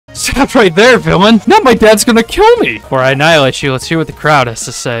Stop right there, villain. Now my dad's gonna kill me. Before I annihilate you, let's hear what the crowd has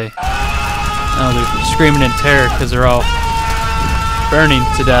to say. Oh, they're screaming in terror because they're all burning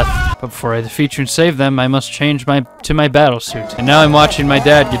to death. But before I defeat you and save them, I must change to my battle suit. And now I'm watching my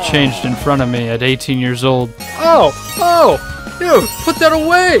dad get changed in front of me at 18 years old. Oh! Ew, put that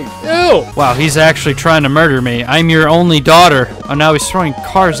away! Ew! Wow, he's actually trying to murder me. I'm your only daughter. Oh, now he's throwing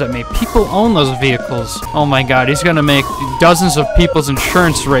cars at me. People own those vehicles. Oh my god, he's gonna make dozens of people's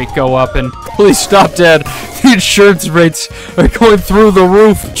insurance rate go up, and please stop, Dad. The insurance rates are going through the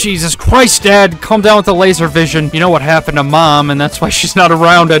roof. Jesus Christ, Dad, calm down with the laser vision. You know what happened to Mom, and that's why she's not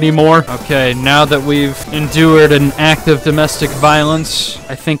around anymore. Okay, now that we've endured an act of domestic violence,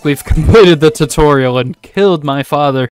 I think we've completed the tutorial and killed my father.